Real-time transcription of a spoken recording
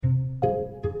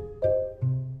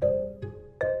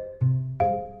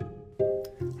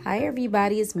Hi,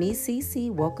 everybody. It's me,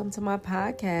 Cece. Welcome to my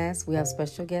podcast. We have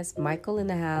special guest Michael in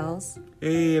the house.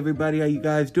 Hey, everybody. How you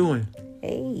guys doing?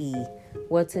 Hey.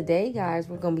 Well, today, guys,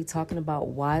 we're going to be talking about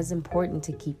why it's important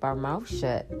to keep our mouth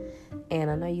shut.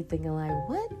 And I know you're thinking like,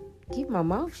 what? Keep my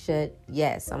mouth shut?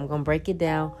 Yes, I'm going to break it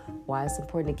down why it's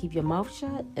important to keep your mouth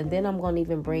shut. And then I'm going to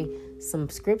even bring some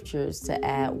scriptures to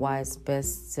add why it's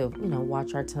best to,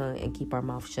 watch our tongue and keep our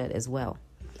mouth shut as well.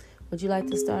 Would you like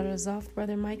to start us off,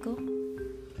 Brother Michael?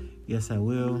 Yes, I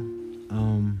will.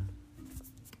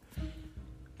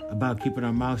 About keeping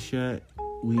our mouth shut,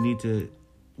 we need to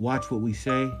watch what we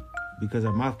say because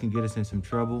our mouth can get us in some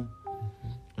trouble.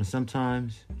 And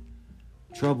sometimes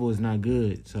trouble is not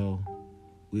good. So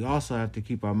we also have to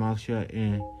keep our mouth shut,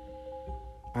 and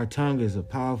our tongue is a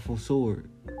powerful sword.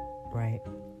 Right.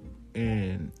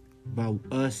 And by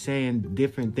us saying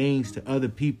different things to other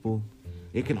people,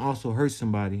 it can also hurt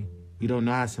somebody. You don't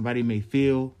know how somebody may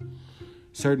feel.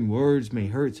 Certain words may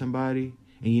hurt somebody,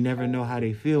 and you never know how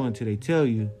they feel until they tell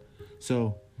you.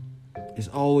 So it's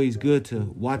always good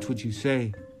to watch what you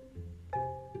say.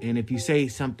 And if you say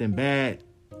something bad,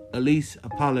 at least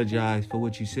apologize for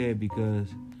what you said, because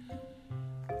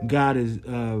God is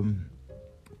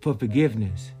for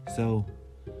forgiveness. So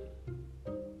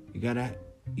you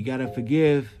gotta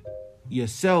forgive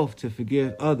yourself to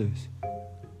forgive others.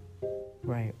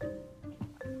 Right.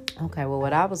 Okay, well,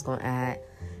 what I was going to add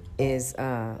is,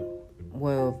 I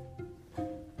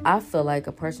feel like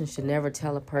a person should never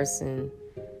tell a person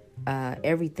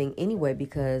everything anyway,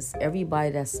 because everybody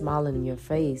that's smiling in your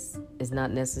face is not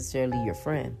necessarily your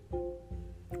friend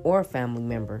or a family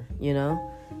member,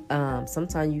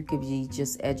 Sometimes you could be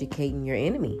just educating your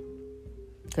enemy,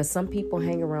 because some people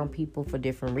hang around people for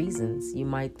different reasons. You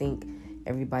might think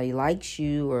everybody likes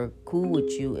you or cool with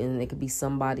you, and it could be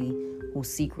somebody who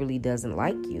secretly doesn't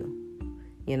like you,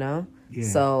 Yeah.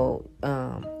 So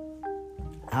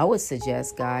I would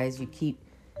suggest, guys, you keep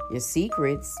your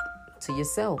secrets to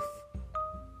yourself,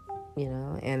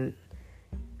 and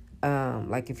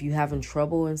like if you're having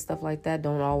trouble and stuff like that,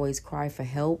 don't always cry for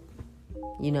help,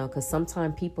 because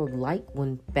sometimes people like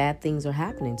when bad things are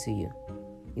happening to you.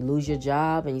 You lose your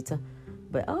job and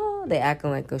they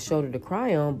acting like a shoulder to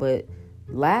cry on, but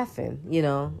laughing,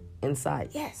 inside.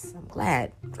 Yes, I'm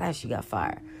glad she got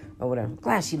fired or whatever. I'm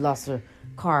glad she lost her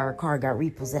car got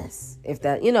repossessed. If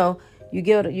that, you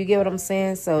get what I'm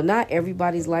saying? So not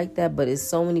everybody's like that, but it's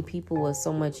so many people with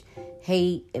so much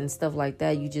hate and stuff like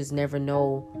that. You just never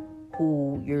know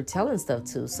who you're telling stuff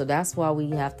to. So that's why we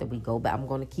go back. I'm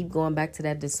going to keep going back to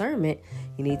that discernment.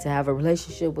 You need to have a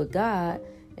relationship with God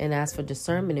and ask for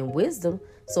discernment and wisdom.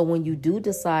 So when you do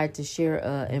decide to share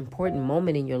an important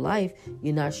moment in your life,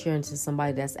 you're not sharing to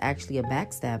somebody that's actually a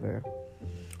backstabber.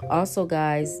 Also,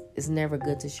 guys, it's never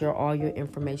good to share all your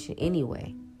information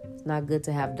anyway. It's not good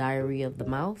to have diarrhea of the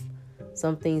mouth.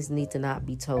 Some things need to not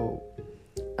be told.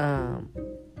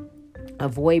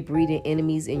 Avoid breeding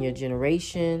enemies in your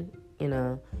generation,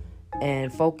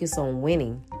 and focus on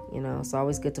winning. It's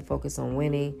always good to focus on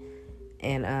winning.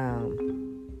 And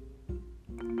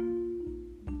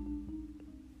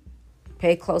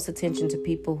pay close attention to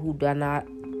people who do not,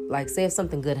 like, say if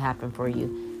something good happened for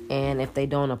you, and if they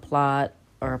don't applaud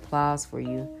or applause for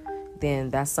you,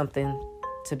 then that's something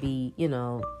to be,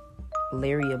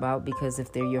 leery about, because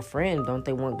if they're your friend, don't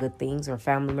they want good things, or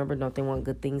family member, don't they want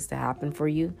good things to happen for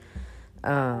you?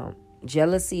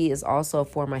 Jealousy is also a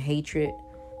form of hatred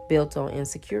built on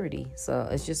insecurity. So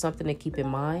it's just something to keep in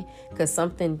mind, because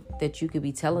something that you could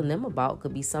be telling them about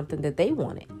could be something that they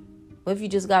wanted. What if you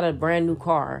just got a brand new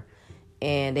car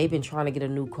and they've been trying to get a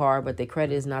new car, but their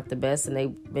credit is not the best and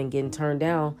they've been getting turned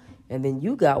down, and then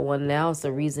you got one? Now it's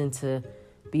a reason to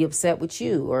be upset with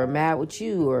you or mad with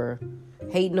you or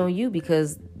hating on you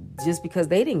because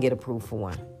they didn't get approved for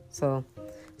one. So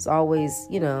it's always,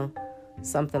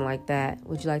 something like that.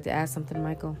 Would you like to add something,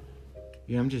 Michael?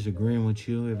 Yeah, I'm just agreeing with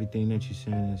you. Everything that you're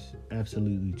saying is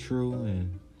absolutely true,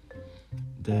 and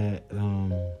that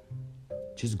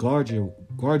just guard your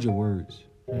words,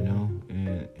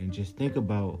 and just think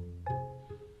about,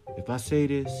 if I say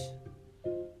this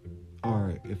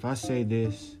or if I say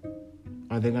this,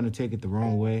 are they going to take it the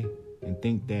wrong way and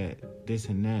think that this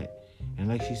and that? And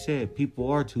like she said, people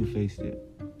are two-faced.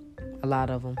 A lot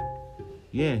of them.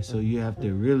 Yeah, so you have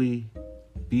to really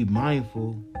be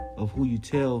mindful of who you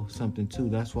tell something to.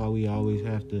 That's why we always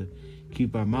have to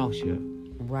keep our mouth shut.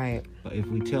 Right. But if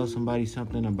we tell somebody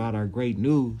something about our great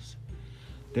news,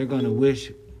 they're gonna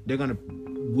wish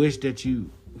that you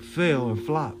fail or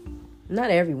flop. Not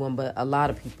everyone, but a lot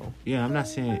of people. Yeah, I'm not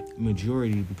saying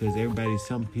majority, because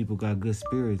some people got good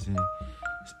spirits and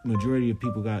majority of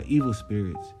people got evil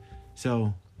spirits.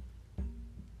 So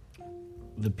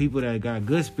the people that got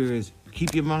good spirits,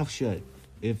 keep your mouth shut.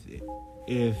 If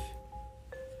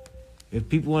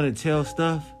people want to tell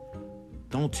stuff,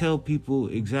 don't tell people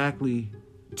exactly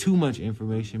too much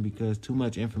information, because too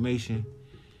much information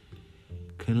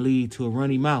can lead to a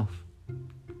runny mouth.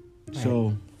 Right.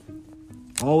 So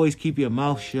always keep your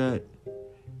mouth shut,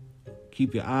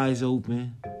 keep your eyes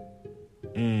open,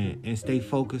 and stay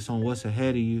focused on what's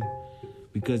ahead of you.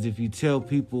 Because if you tell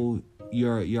people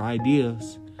your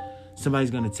ideas,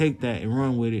 somebody's gonna take that and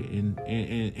run with it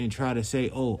and try to say,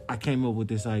 oh, I came up with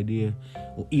this idea.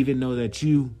 Well, even though that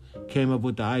you came up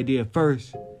with the idea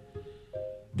first,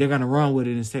 they're gonna run with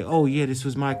it and say, oh yeah, this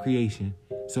was my creation.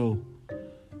 So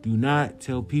do not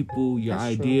tell people your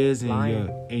ideas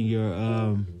and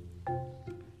your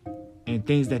and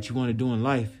things that you want to do in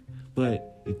life.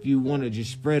 But if you want to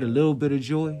just spread a little bit of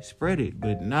joy, spread it,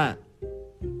 but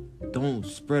don't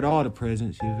spread all the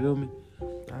presents. You feel me?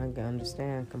 I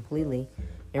understand completely.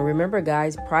 And remember,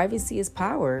 guys, privacy is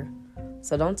power.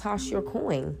 So don't toss your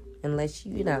coin unless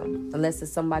unless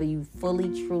it's somebody you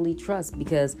fully, truly trust.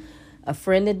 Because a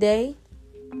friend today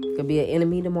could be an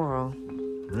enemy tomorrow.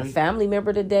 Right. A family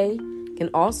member today can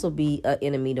also be an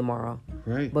enemy tomorrow.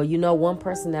 Right. But one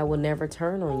person that will never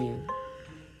turn on you,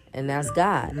 and that's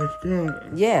God. That's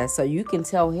God. Yeah, so you can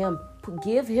tell him,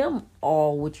 give him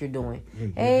all what you're doing.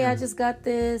 Hey, I just got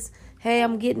this. Hey,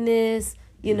 I'm getting this.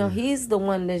 He's the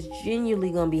one that's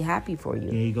genuinely going to be happy for you.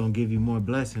 Yeah, he's going to give you more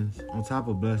blessings on top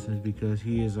of blessings, because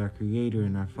he is our creator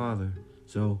and our father.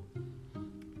 So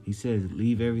he says,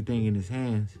 leave everything in his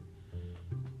hands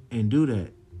and do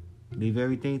that. Leave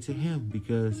everything to him,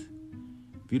 because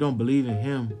if you don't believe in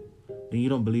him, then you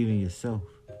don't believe in yourself.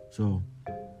 So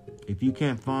if you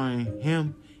can't find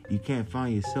him, you can't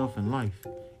find yourself in life.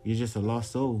 You're just a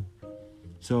lost soul.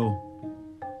 So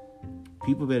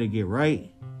people better get right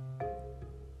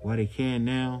while they can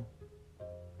now,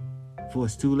 before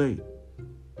it's too late.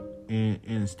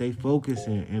 And stay focused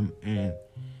and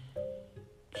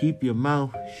keep your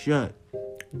mouth shut.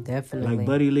 Definitely. Like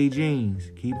Buddy Lee Jeans,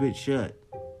 keep it shut.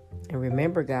 And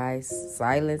remember, guys,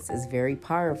 silence is very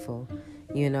powerful.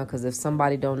 Because if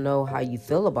somebody don't know how you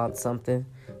feel about something,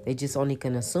 they just only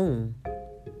can assume.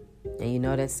 And you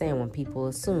know that saying, when people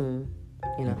assume,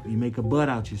 You make a butt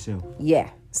out yourself. Yeah.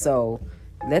 So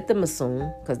let them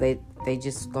assume, because they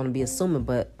just going to be assuming,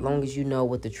 but long as you know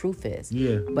what the truth is.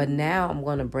 Yeah. But now I'm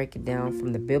going to break it down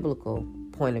from the biblical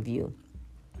point of view.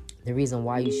 The reason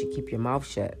why you should keep your mouth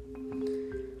shut.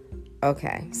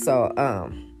 Okay. So,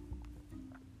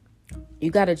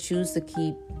 you have to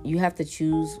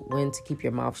choose when to keep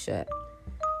your mouth shut.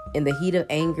 In the heat of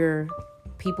anger,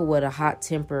 people with a hot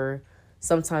temper,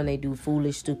 sometimes they do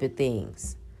foolish, stupid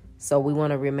things. So we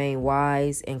want to remain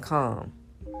wise and calm.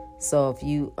 So if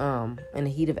you, in the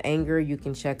heat of anger, you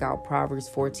can check out Proverbs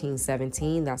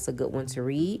 14:17. That's a good one to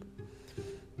read.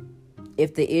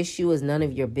 If the issue is none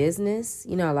of your business,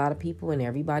 a lot of people in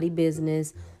everybody's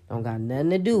business don't got nothing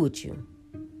to do with you.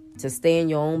 To stay in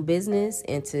your own business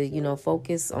and to,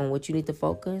 focus on what you need to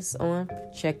focus on,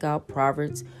 check out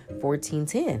Proverbs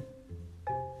 14:10.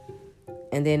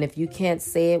 And then if you can't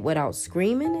say it without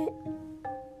screaming it,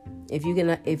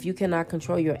 if you cannot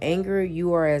control your anger,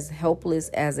 you are as helpless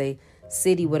as a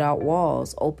city without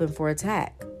walls, open for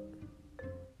attack.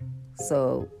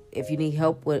 So if you need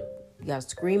help with, you got a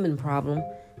screaming problem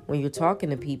when you're talking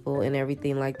to people and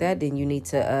everything like that, then you need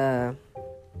to,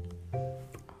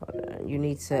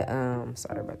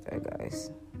 sorry about that, guys.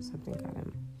 Something got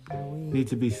in my way. Need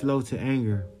to be slow to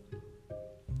anger.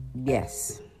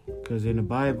 Yes. Because in the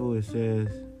Bible it says,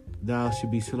 thou should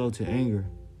be slow to anger.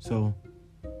 So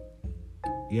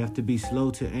you have to be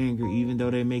slow to anger, even though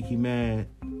they make you mad,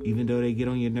 even though they get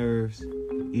on your nerves,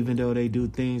 even though they do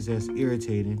things that's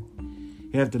irritating.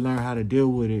 You have to learn how to deal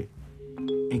with it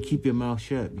and keep your mouth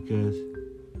shut, because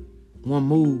one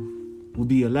move will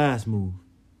be your last move.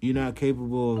 You're not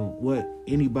capable of what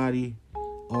anybody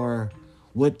or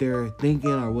what they're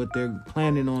thinking or what they're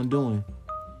planning on doing,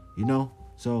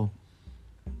 So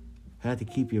have to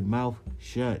keep your mouth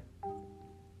shut.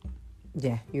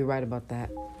 Yeah, you're right about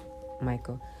that,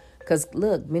 Michael. Because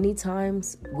look, many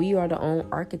times we are the own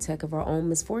architect of our own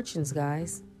misfortunes,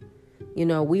 guys.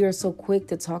 We are so quick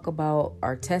to talk about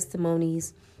our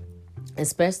testimonies,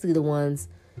 especially the ones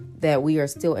that we are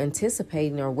still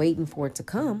anticipating or waiting for it to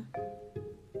come.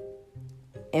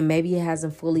 And maybe it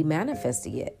hasn't fully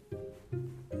manifested yet.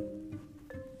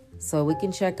 So we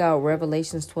can check out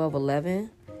Revelations 12:11,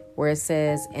 where it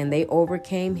says, and they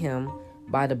overcame him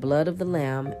by the blood of the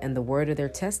Lamb and the word of their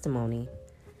testimony.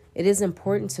 It is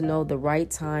important to know the right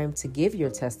time to give your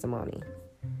testimony.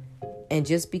 And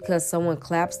just because someone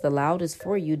claps the loudest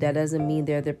for you, that doesn't mean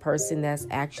they're the person that's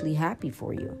actually happy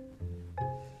for you.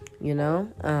 You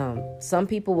know, some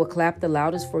people will clap the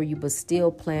loudest for you, but still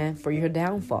plan for your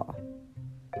downfall.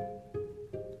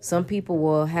 Some people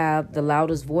will have the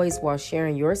loudest voice while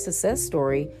sharing your success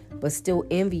story, but still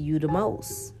envy you the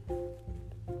most.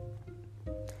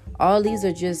 All these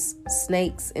are just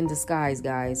snakes in disguise,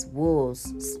 guys.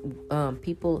 Wolves,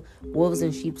 wolves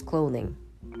in sheep's clothing.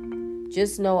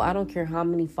 Just know, I don't care how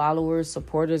many followers,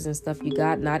 supporters, and stuff you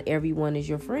got. Not everyone is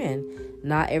your friend.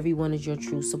 Not everyone is your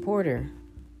true supporter.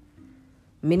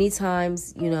 Many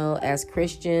times, you know, as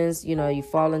Christians, you know, you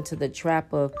fall into the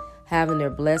trap of having their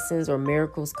blessings or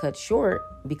miracles cut short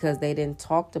because they didn't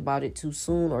talk about it too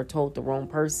soon or told the wrong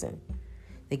person.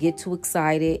 They get too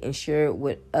excited and share it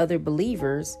with other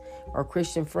believers or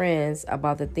Christian friends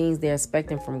about the things they're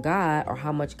expecting from God or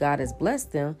how much God has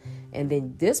blessed them. And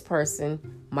then this person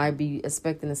might be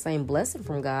expecting the same blessing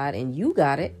from God and you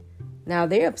got it. Now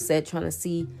they're upset trying to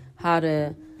see how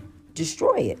to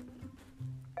destroy it.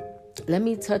 Let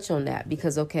me touch on that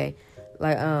because, okay,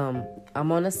 like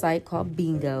I'm on a site called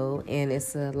Bingo, and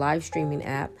it's a live streaming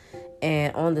app.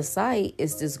 And on the site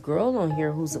is this girl on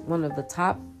here who's one of the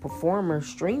top performer,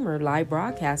 streamer, live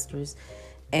broadcasters.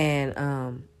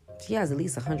 And she has at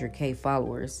least 100K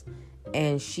followers.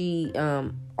 And she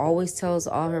always tells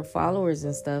all her followers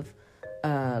and stuff,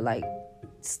 like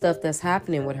stuff that's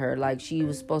happening with her. Like she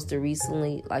was supposed to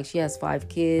recently, like she has 5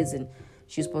 kids and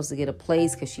she was supposed to get a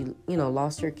place because she, you know,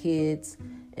 lost her kids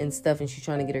and stuff. And she's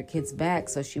trying to get her kids back.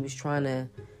 So she was trying to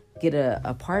get an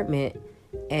apartment.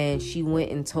 And she went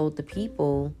and told the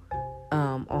people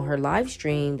on her live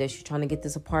stream that she's trying to get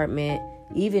this apartment,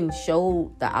 even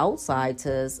showed the outside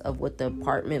to us of what the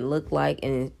apartment looked like.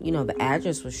 And, you know, the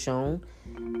address was shown.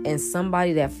 And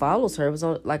somebody that follows her, it was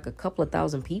like a couple of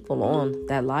thousand people on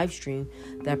that live stream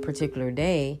that particular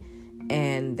day.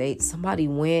 And somebody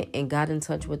went and got in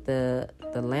touch with the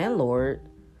landlord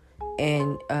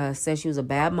and said she was a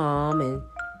bad mom and,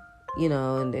 you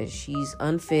know, and that she's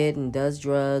unfit and does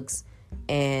drugs.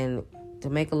 And to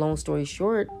make a long story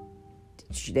short,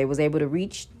 they was able to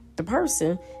reach the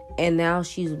person, and now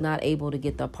she's not able to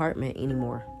get the apartment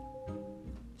anymore.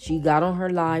 She got on her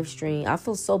live stream. I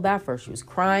feel so bad for her. She was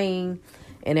crying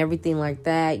and everything like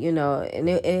that, you know, and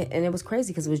it was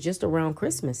crazy because it was just around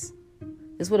Christmas.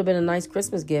 This would have been a nice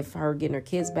Christmas gift for her getting her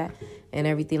kids back and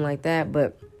everything like that.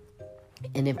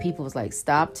 And then people was like,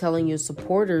 stop telling your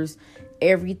supporters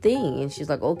everything. And she's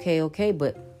like, okay,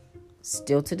 but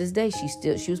still to this day, she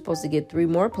was supposed to get 3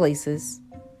 more places.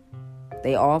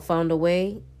 They all found a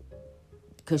way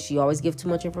because she always gives too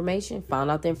much information. Found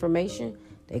out the information.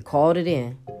 They called it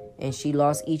in. And she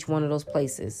lost each one of those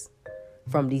places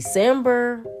from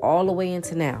December all the way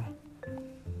into now.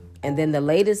 And then the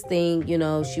latest thing, you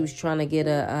know, she was trying to get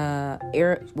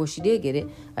she did get it,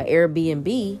 an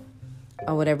Airbnb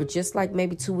or whatever, just like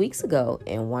maybe 2 weeks ago.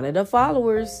 And one of the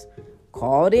followers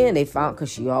called in. They found,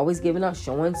 because she always giving up,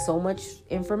 showing so much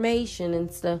information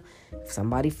and stuff.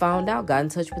 Somebody found out, got in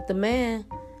touch with the man,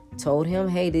 told him,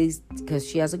 hey, because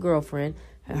she has a girlfriend.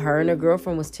 Her and her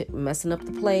girlfriend was messing up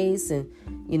the place. And,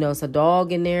 you know, it's a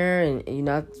dog in there. And you're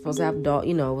not supposed to have a dog.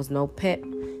 You know, it was no pet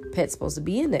supposed to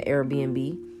be in the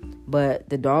Airbnb. But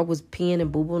the dog was peeing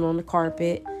and boo-booing on the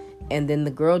carpet. And then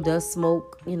the girl does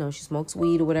smoke, you know, she smokes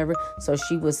weed or whatever. So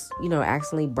she was, you know,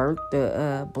 accidentally burnt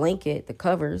the blanket, the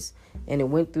covers, and it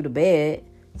went through the bed.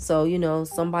 So, you know,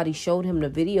 somebody showed him the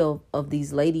video of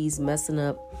these ladies messing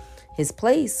up his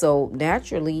place. So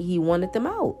naturally, he wanted them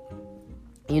out.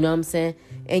 You know what I'm saying?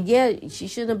 And yeah, she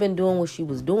shouldn't have been doing what she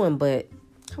was doing. But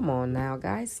come on now,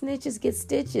 guys. Snitches get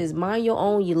stitches. Mind your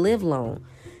own, you live long.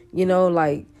 You know,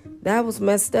 like, that was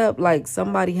messed up. Like,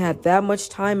 somebody had that much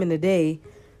time in the day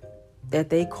that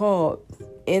they called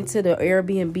into the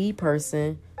Airbnb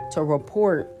person to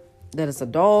report that it's a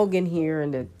dog in here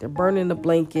and that they're burning the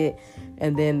blanket.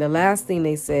 And then the last thing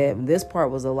they said, this part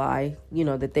was a lie, you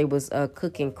know, that they was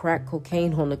cooking crack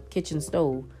cocaine on the kitchen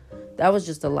stove. That was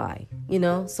just a lie, you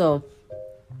know. So,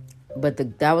 but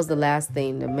that was the last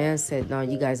thing. The man said, no,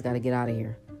 you guys got to get out of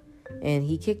here. And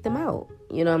he kicked them out.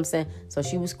 You know what I'm saying? So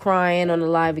she was crying on the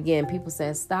live again. People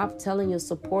said, stop telling your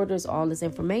supporters all this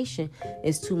information.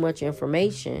 It's too much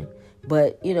information.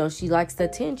 But, you know, she likes the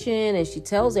attention and she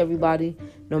tells everybody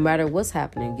no matter what's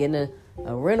happening. Getting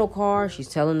a rental car, she's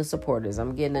telling the supporters,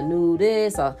 I'm getting a new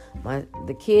this.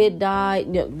 The kid died.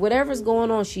 You know, whatever's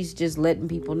going on, she's just letting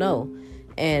people know.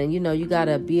 And, you know, you got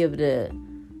to be able to.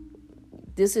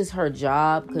 This is her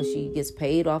job because she gets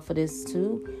paid off of this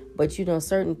too. But, you know,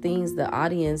 certain things, the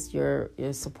audience, your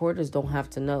supporters don't have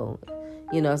to know.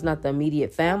 It's not the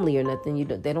immediate family or nothing.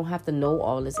 They don't have to know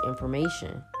all this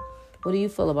information. What do you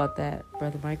feel about that,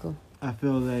 Brother Michael? I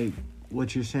feel like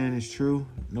what you're saying is true.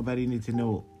 Nobody needs to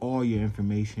know all your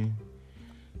information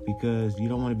because you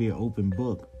don't want to be an open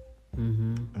book.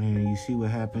 Mm-hmm. And you see what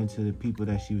happened to the people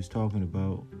that she was talking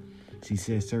about. She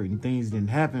said certain things didn't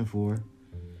happen for her,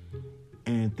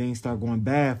 and things start going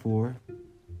bad for her,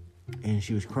 and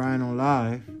she was crying on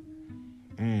live,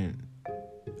 and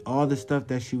all the stuff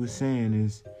that she was saying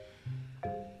is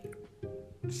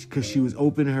because she was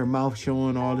opening her mouth,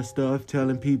 showing all the stuff,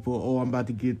 telling people, oh, I'm about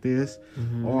to get this,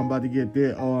 Mm-hmm. oh, I'm about to get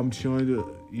that, oh, I'm showing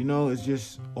it's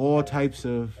just all types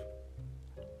of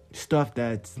stuff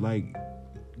that's like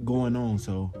going on.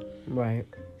 So Right.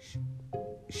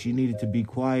 she needed to be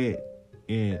quiet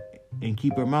and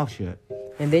keep her mouth shut.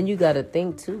 And then you got to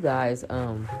think too, guys.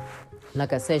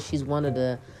 Like I said, she's one of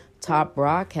the top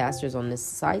broadcasters on this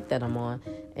site that I'm on,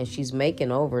 and she's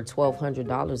making over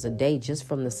 $1,200 a day just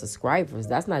from the subscribers.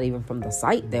 That's not even from the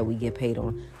site that we get paid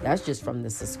on. That's just from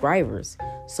the subscribers.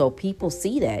 So people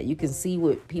see that. You can see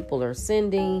what people are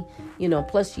sending.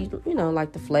 Plus she,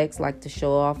 like to flex, like to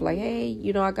show off, like, hey,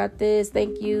 I got this.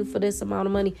 Thank you for this amount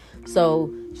of money.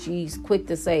 So she's quick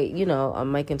to say,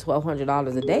 I'm making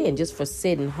 $1,200 a day, and just for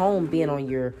sitting home, being on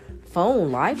your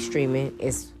phone live streaming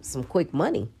is some quick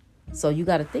money. So you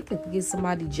got to think it could get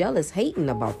somebody jealous, hating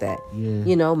about that.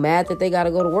 Yeah. Mad that they got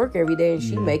to go to work every day, and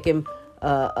she making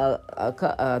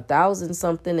 $1,000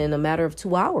 something in a matter of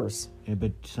 2 hours. Yeah,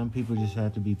 but some people just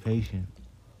have to be patient.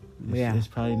 It's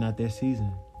probably not their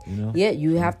season, Yeah,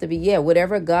 you have to be. Yeah,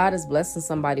 whatever God is blessing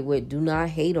somebody with, do not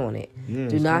hate on it. Yeah,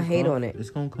 do not hate on it. It's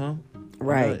gonna come.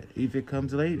 Right. If it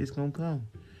comes late, it's gonna come.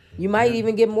 You might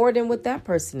even get more than what that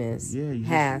person is. Yeah,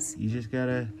 you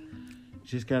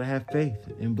just gotta have faith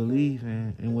and believe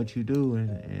in what you do,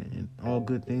 and all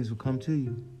good things will come to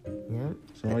you. Yeah.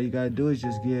 So all you gotta do is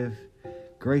just give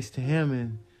grace to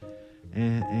Him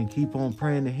and keep on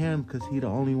praying to Him, because He the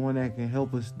only one that can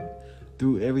help us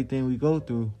through everything we go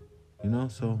through.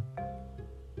 So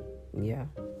Yeah.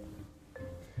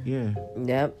 yeah.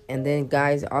 Yep. And then,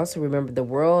 guys, also remember the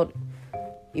world.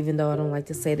 Even though I don't like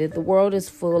to say that, the world is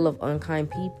full of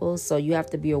unkind people. So you have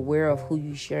to be aware of who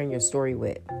you're sharing your story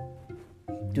with.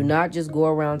 Do not just go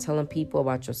around telling people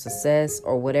about your success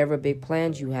or whatever big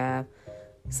plans you have.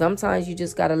 Sometimes you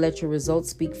just got to let your results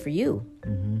speak for you.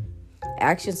 Mm-hmm.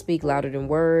 Actions speak louder than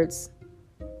words.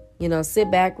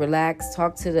 Sit back, relax,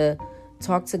 talk to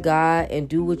God, and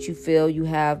do what you feel you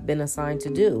have been assigned to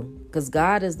do. Because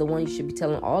God is the one you should be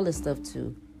telling all this stuff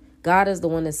to. God is the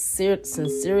one that's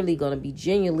sincerely going to be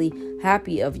genuinely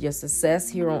happy of your success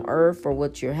here on earth, for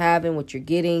what you're having, what you're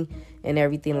getting, and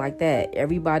everything like that.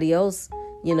 Everybody else,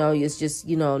 it's just,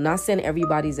 not saying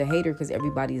everybody's a hater, because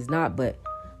everybody is not, but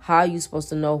how are you supposed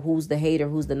to know who's the hater,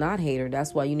 who's the not hater?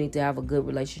 That's why you need to have a good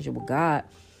relationship with God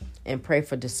and pray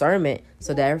for discernment,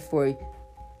 so therefore,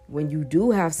 when you do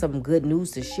have some good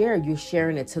news to share, you're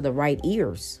sharing it to the right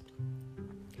ears.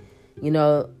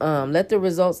 Let the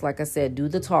results, like I said, do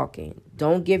the talking.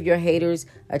 Don't give your haters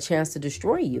a chance to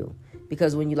destroy you.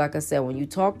 Because when you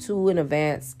talk to in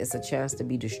advance, it's a chance to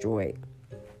be destroyed.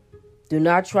 Do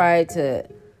not try to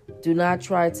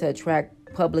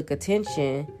attract public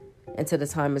attention until the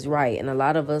time is right. And a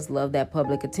lot of us love that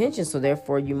public attention. So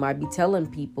therefore, you might be telling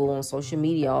people on social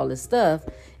media all this stuff.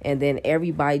 And then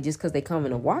everybody, just because they come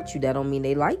in and watch you, that don't mean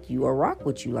they like you or rock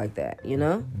with you like that,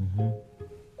 Mm-hmm.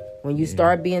 When you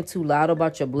start being too loud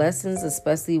about your blessings,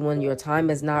 especially when your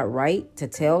time is not right to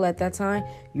tell at that time,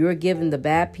 you're giving the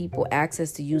bad people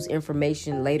access to use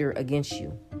information later against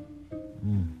you.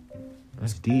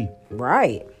 That's deep.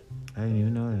 Right. I didn't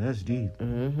even know that. That's deep.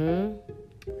 Mm-hmm.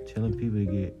 Telling people to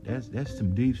get that's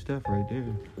some deep stuff right there.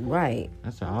 Right.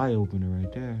 That's an eye opener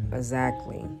right there.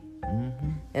 Exactly. Mm-hmm.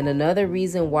 And another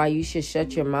reason why you should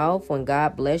shut your mouth when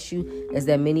God bless you is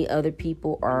that many other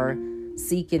people are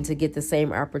seeking to get the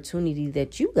same opportunity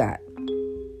that you got.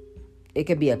 It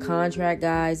could be a contract,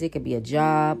 guys. It could be a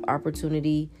job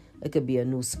opportunity. It could be a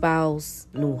new spouse,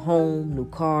 new home, new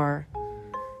car.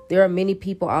 There are many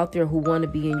people out there who want to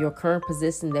be in your current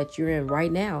position that you're in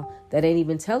right now that ain't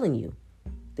even telling you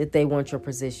that they want your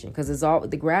position, because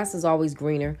the grass is always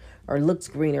greener or looks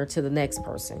greener to the next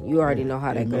person. You already know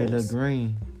how that goes. It may look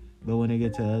green, but when they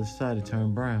get to the other side, it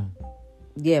turn brown.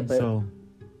 Yeah, but so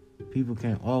people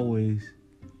can't always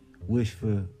wish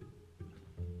for,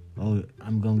 oh,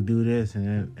 I'm gonna do this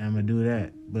and I'm gonna do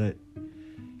that, but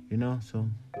so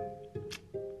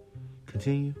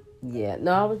continue. Yeah,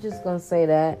 no, I was just gonna say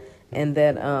that, and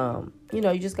that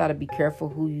you just got to be careful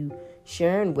who you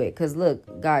sharing with. Because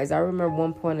look, guys, I remember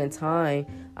one point in time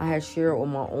I had shared with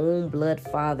my own blood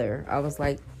father. I was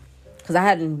like, because I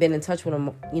hadn't been in touch with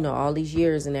him, all these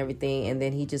years and everything. And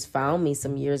then he just found me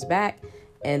some years back.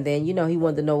 And then, he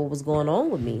wanted to know what was going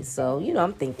on with me. So,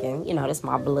 I'm thinking, that's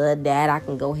my blood dad. I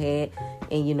can go ahead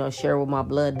and, share with my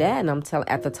blood dad. And I'm telling,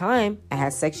 at the time, I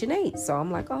had Section 8. So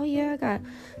I'm like, oh, yeah, I got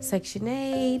Section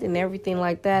 8 and everything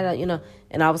like that,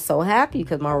 And I was so happy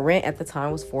because my rent at the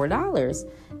time was $4.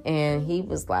 And he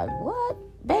was like, what?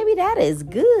 Baby, that is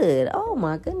good. Oh,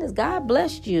 my goodness. God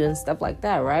blessed you and stuff like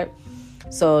that, right?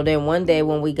 So then one day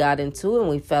when we got into it and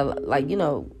we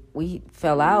we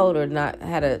fell out or not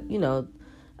had a,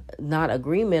 not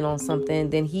agreement on something,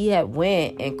 then he had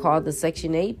went and called the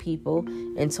Section 8 people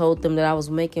and told them that I was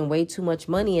making way too much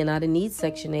money and I didn't need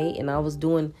Section 8 and I was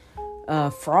doing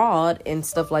fraud and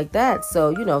stuff like that.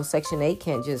 So, Section 8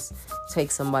 can't just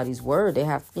take somebody's word. They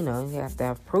have, you have to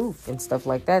have proof and stuff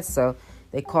like that. So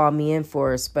they called me in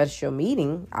for a special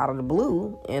meeting out of the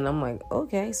blue and I'm like,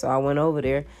 okay. So I went over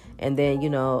there and then,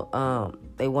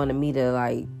 they wanted me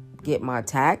to get my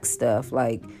tax stuff.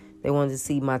 They wanted to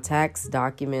see my tax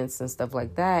documents and stuff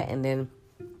like that. And then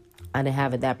I didn't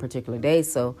have it that particular day.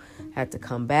 So I had to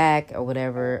come back or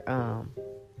whatever.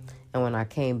 And when I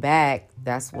came back,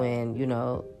 that's when,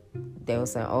 they were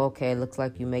saying, oh, okay, looks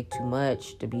like you make too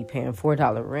much to be paying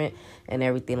 $4 rent and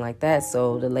everything like that.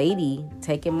 So the lady,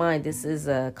 take in mind, this is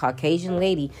a Caucasian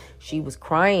lady. She was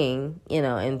crying,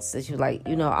 and so she was like,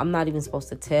 I'm not even supposed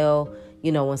to tell,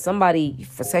 when somebody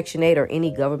for Section 8 or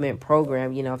any government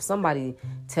program, if somebody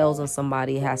tells on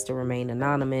somebody, it has to remain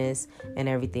anonymous and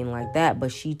everything like that.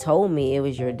 But she told me it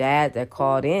was your dad that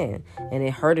called in and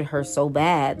it hurted her so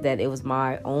bad that it was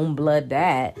my own blood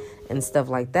dad and stuff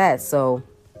like that. So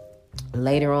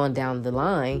later on down the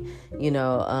line,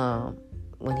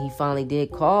 when he finally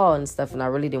did call and stuff, and I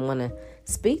really didn't want to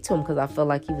speak to him because I felt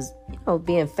like he was,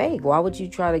 being fake. Why would you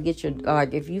try to get your,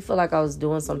 if you feel like I was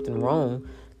doing something wrong,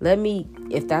 let me,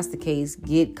 if that's the case,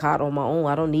 get caught on my own.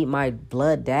 I don't need my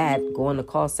blood dad going to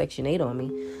call Section 8 on me.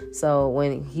 So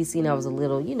when he seen I was a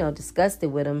little,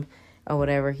 disgusted with him or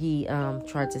whatever, he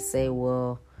tried to say,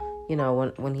 well,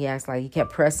 when he asked, he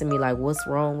kept pressing me, what's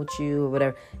wrong with you or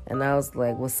whatever. And I was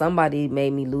like, well, somebody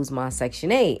made me lose my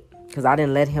Section 8 because I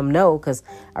didn't let him know, because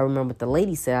I remember what the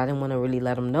lady said. I didn't want to really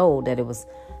let him know that it was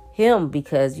him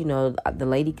because, the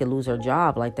lady could lose her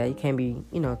job like that. You can't be,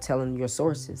 telling your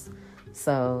sources.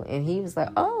 So, and he was like,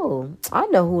 oh, I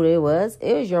know who it was.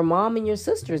 It was your mom and your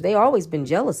sisters. They always been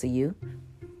jealous of you.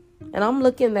 And I'm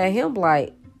looking at him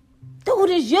like, dude,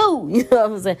 it's you. You know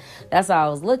what I'm saying? That's how I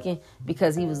was looking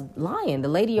because he was lying. The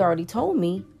lady already told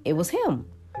me it was him.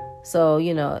 So,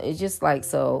 it's just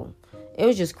so it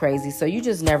was just crazy. So you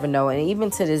just never know. And even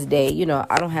to this day,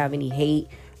 I don't have any hate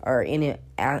or any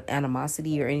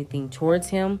animosity or anything towards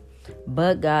him.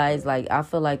 But guys, I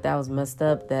feel like that was messed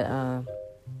up that,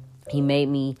 he made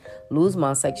me lose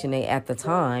my Section 8 at the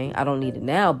time. I don't need it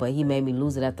now, but he made me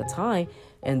lose it at the time.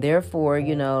 And therefore,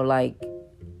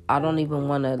 I don't even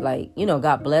want to,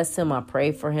 God bless him. I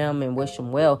pray for him and wish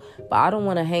him well. But I don't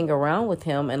want to hang around with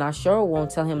him. And I sure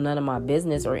won't tell him none of my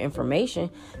business or information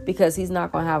because he's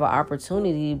not going to have an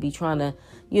opportunity to be trying to,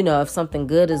 if something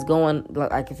good is going,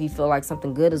 if he feel like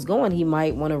something good is going, he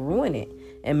might want to ruin it.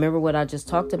 And remember what I just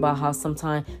talked about, how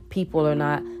sometimes people are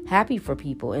not happy for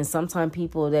people. And sometimes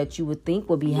people that you would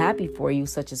think would be happy for you,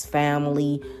 such as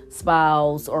family,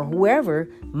 spouse, or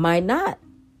whoever, might not.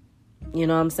 You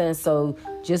know what I'm saying? So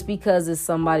just because it's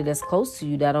somebody that's close to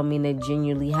you, that don't mean they're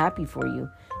genuinely happy for you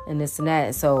and this and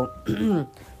that. So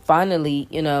finally,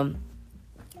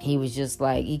 he was just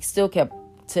he still kept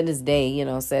to this day,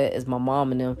 said it's my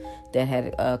mom and them that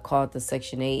had called the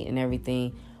Section 8 and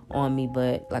everything on me.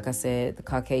 But like I said, the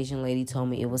Caucasian lady told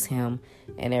me it was him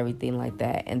and everything like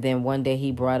that. And then one day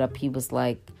he brought up, he was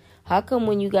like, how come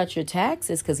when you got your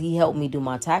taxes, because he helped me do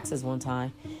my taxes one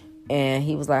time, and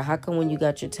he was like, how come when you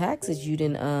got your taxes you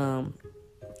didn't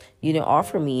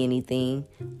offer me anything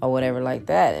or whatever like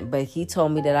that? But he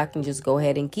told me that I can just go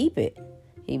ahead and keep it.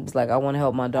 He was like, I want to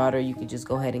help my daughter, you could just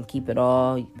go ahead and keep it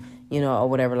all, or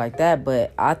whatever like that.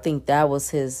 But I think that was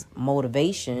his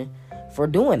motivation for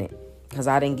doing it, because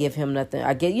I didn't give him nothing.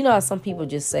 I get, how some people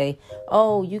just say,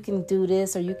 oh, you can do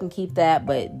this or you can keep that,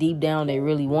 but deep down they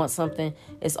really want something.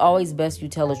 It's always best you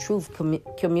tell the truth.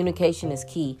 Communication is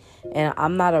key. And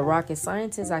I'm not a rocket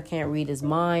scientist. I can't read his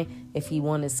mind. If he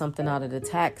wanted something out of the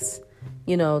tax,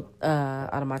 out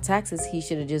of my taxes, he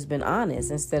should have just been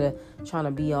honest instead of trying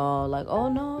to be all like, oh,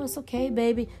 no, it's okay,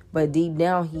 baby. But deep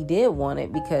down he did want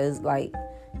it because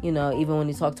even when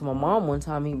he talked to my mom one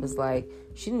time, he was like,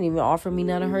 she didn't even offer me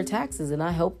none of her taxes and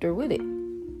I helped her with it.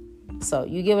 So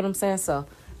you get what I'm saying? So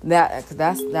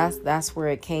that's where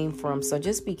it came from. So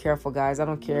just be careful, guys. I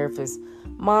don't care if it's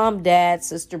mom, dad,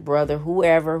 sister, brother,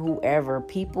 whoever,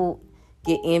 people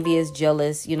get envious,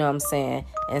 jealous, you know what I'm saying?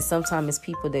 And sometimes it's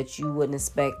people that you wouldn't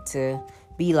expect to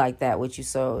be like that with you.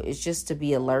 So it's just to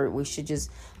be alert. We should just,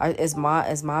 it's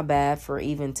my bad for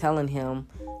even telling him,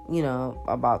 you know,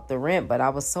 about the rent. But I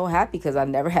was so happy because I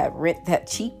never had rent that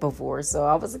cheap before. So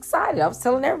I was excited. I was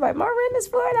telling everybody, my rent is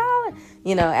 $4.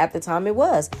 You know, at the time it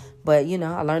was. But, you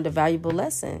know, I learned a valuable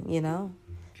lesson, you know.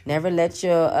 Never let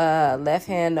your left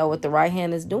hand know what the right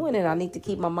hand is doing. And I need to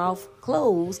keep my mouth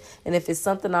closed. And if it's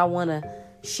something I want to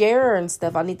share and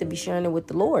stuff, I need to be sharing it with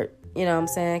the Lord. You know what I'm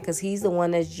saying? Because he's the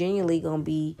one that's genuinely going to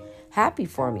be happy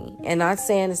for me. And not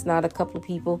saying it's not a couple of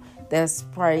people that's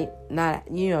probably not,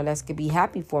 you know, that's could be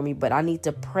happy for me. But I need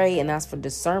to pray and ask for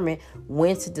discernment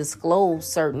when to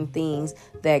disclose certain things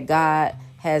that God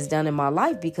has done in my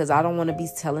life, because I don't want to be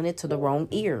telling it to the wrong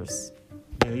ears.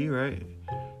 Yeah, you're right.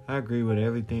 I agree with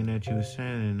everything that you were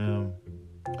saying, and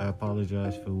I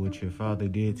apologize for what your father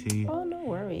did to you. Oh, no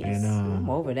worries. And, I'm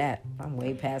over that. I'm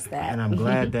way past that. And I'm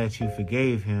glad that you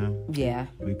forgave him. Yeah.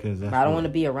 Because I don't want to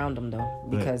be around him, though,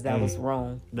 because that was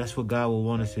wrong. That's what God will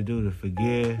want us to do, to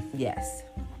forgive. Yes.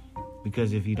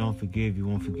 Because if you don't forgive, you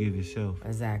won't forgive yourself.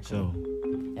 Exactly. So,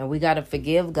 and we got to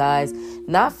forgive, guys,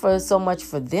 not for so much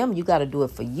for them. You got to do it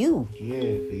for you.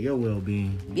 Yeah, for your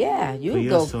well-being. Yeah, you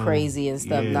go crazy and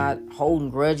stuff, not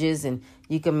holding grudges, and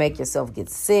you can make yourself get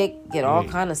sick, get all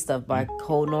kind of stuff by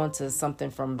holding on to something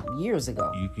from years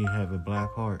ago. You can have a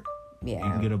black heart. Yeah.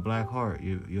 You can get a black heart.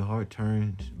 Your heart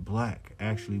turns black,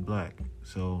 actually black.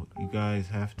 So you guys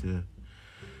have to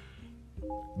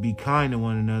be kind to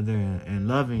one another and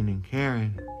loving and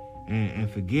caring and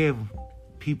forgive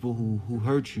people who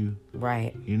hurt you.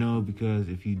 Right. You know, because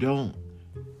if you don't,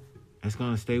 it's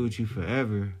going to stay with you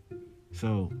forever.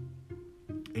 So,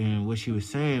 and what she was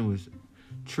saying was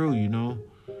true, you know.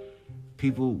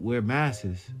 People wear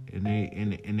masks and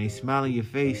they smile in your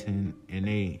face and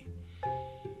they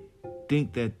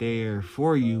think that they're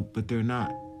for you, but they're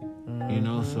not. Mm-hmm. You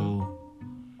know, so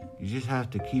you just have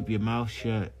to keep your mouth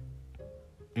shut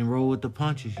and roll with the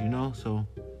punches, you know. So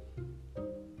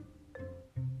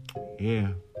yeah.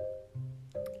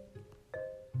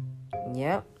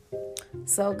 Yep.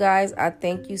 So guys, I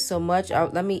thank you so much.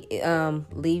 Let me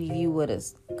leave you with a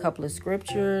couple of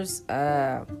scriptures.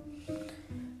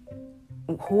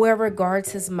 Whoever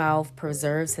guards his mouth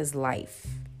preserves his life.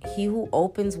 He who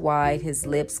opens wide his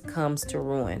lips comes to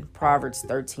ruin. Proverbs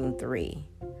 13:3.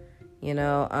 You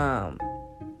know,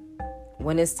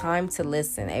 when it's time to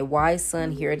listen, a wise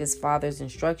son heareth his father's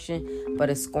instruction, but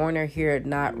a scorner heareth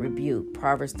not rebuke.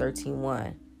 Proverbs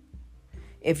 13:1.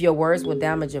 If your words will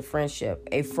damage a friendship,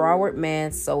 a froward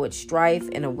man soweth strife,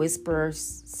 and a whisperer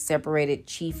separated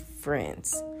chief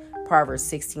friends. Proverbs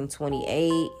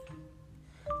 16:28.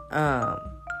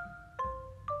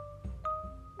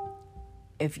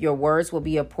 If your words will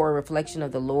be a poor reflection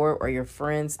of the Lord or your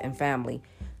friends and family,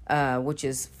 which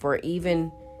is for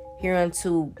even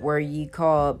hereunto were ye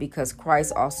called, because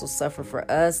Christ also suffered for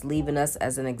us, leaving us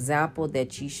as an example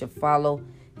that ye should follow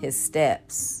his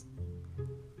steps.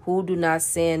 Who do not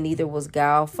sin, neither was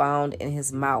guile found in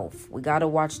his mouth. We got to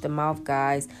watch the mouth,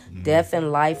 guys. Mm-hmm. Death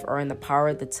and life are in the power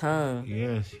of the tongue.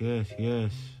 Yes.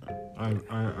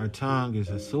 Our tongue is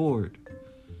a sword,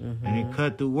 mm-hmm. and it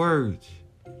cut through words.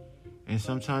 And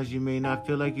sometimes you may not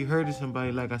feel like you hurted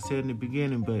somebody, like I said in the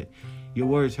beginning, but your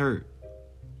words hurt.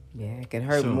 Yeah, it can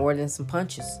hurt more than some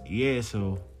punches. Yeah,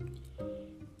 so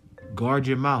guard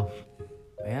your mouth.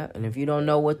 Yeah, and if you don't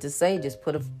know what to say, just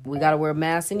we got to wear a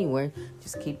mask anyway.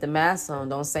 Just keep the mask on.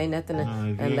 Don't say nothing. If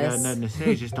you ain't got nothing to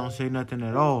say, just don't say nothing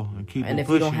at all. And keep it pushing. And if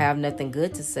you don't have nothing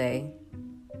good to say,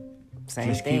 same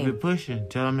just thing. Keep it pushing.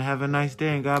 Tell them to have a nice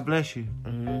day and God bless you.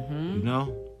 Mm-hmm. You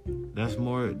know? That's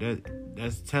more,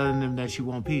 that's telling them that you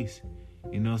want peace.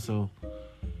 You know, so...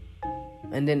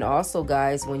 And then also,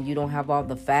 guys, when you don't have all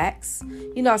the facts,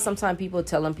 you know, sometimes people are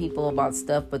telling people about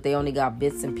stuff, but they only got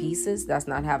bits and pieces. That's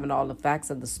not having all the facts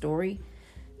of the story.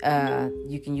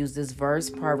 You can use this verse,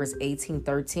 Proverbs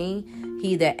 18:13.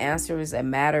 He that answers a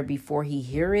matter before he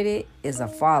heareth it is a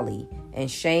folly, and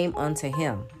shame unto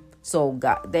him. So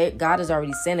God is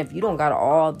already saying, if you don't got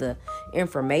all the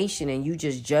information and you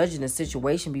just judging the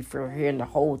situation before hearing the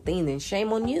whole thing, then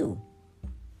shame on you.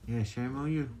 Yeah, shame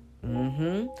on you.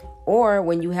 Mm-hmm. Or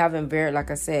when you haven't like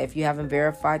I said, if you haven't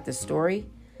verified the story,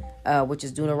 which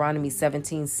is Deuteronomy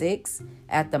 17:6,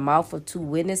 at the mouth of 2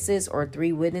 witnesses or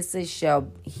 3 witnesses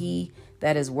shall he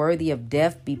that is worthy of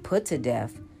death be put to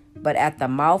death. But at the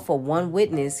mouth of 1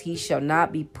 witness he shall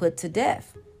not be put to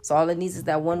death. So all it needs is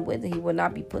that 1 witness, he will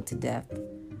not be put to death.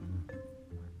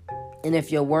 And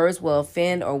if your words will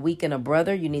offend or weaken a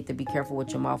brother, you need to be careful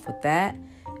with your mouth with that.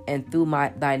 and through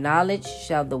thy knowledge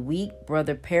shall the weak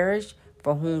brother perish,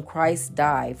 for whom Christ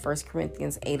died. 1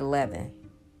 Corinthians 8:11.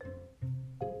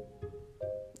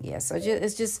 Yeah, so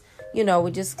it's just,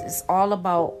 it's all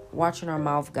about watching our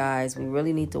mouth, guys. We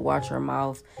really need to watch our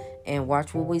mouth and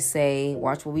watch what we say,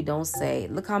 watch what we don't say.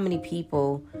 Look how many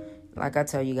people, like I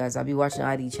tell you guys, I'll be watching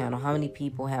ID channel, how many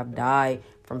people have died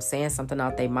from saying something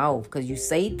out their mouth, because you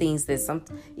say things that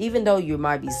even though you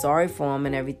might be sorry for them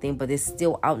and everything, but it's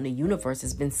still out in the universe.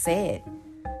 It's been said.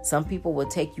 Some people will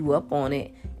take you up on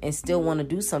it and still want to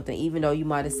do something, even though you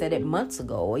might have said it months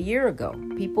ago or a year ago.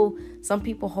 Some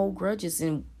people hold grudges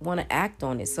and want to act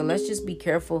on it. So let's just be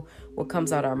careful what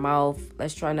comes out our mouth.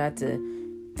 Let's try not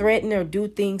to threaten or do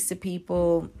things to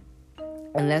people.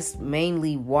 And let's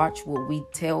mainly watch what we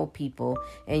tell people.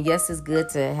 And yes, it's good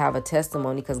to have a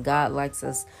testimony because God likes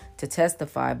us to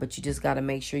testify. But you just got to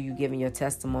make sure you're giving your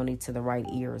testimony to the right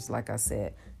ears, like I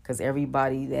said. Because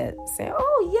everybody that say,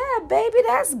 oh, yeah, baby,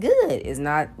 that's good, is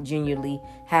not genuinely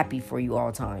happy for you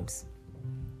all times.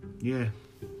 Yeah.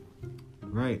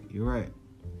 Right. You're right.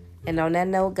 And on that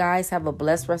note, guys, have a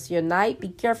blessed rest of your night. Be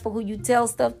careful who you tell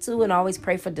stuff to, and always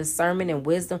pray for discernment and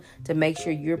wisdom to make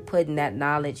sure you're putting that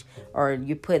knowledge or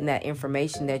you're putting that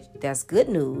information that's good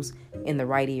news in the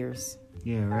right ears.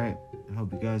 Yeah, right. I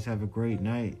hope you guys have a great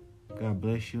night. God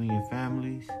bless you and your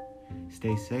families.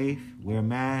 Stay safe, wear a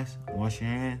mask, wash your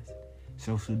hands,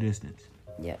 social distance.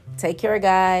 Yep. Take care,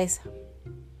 guys.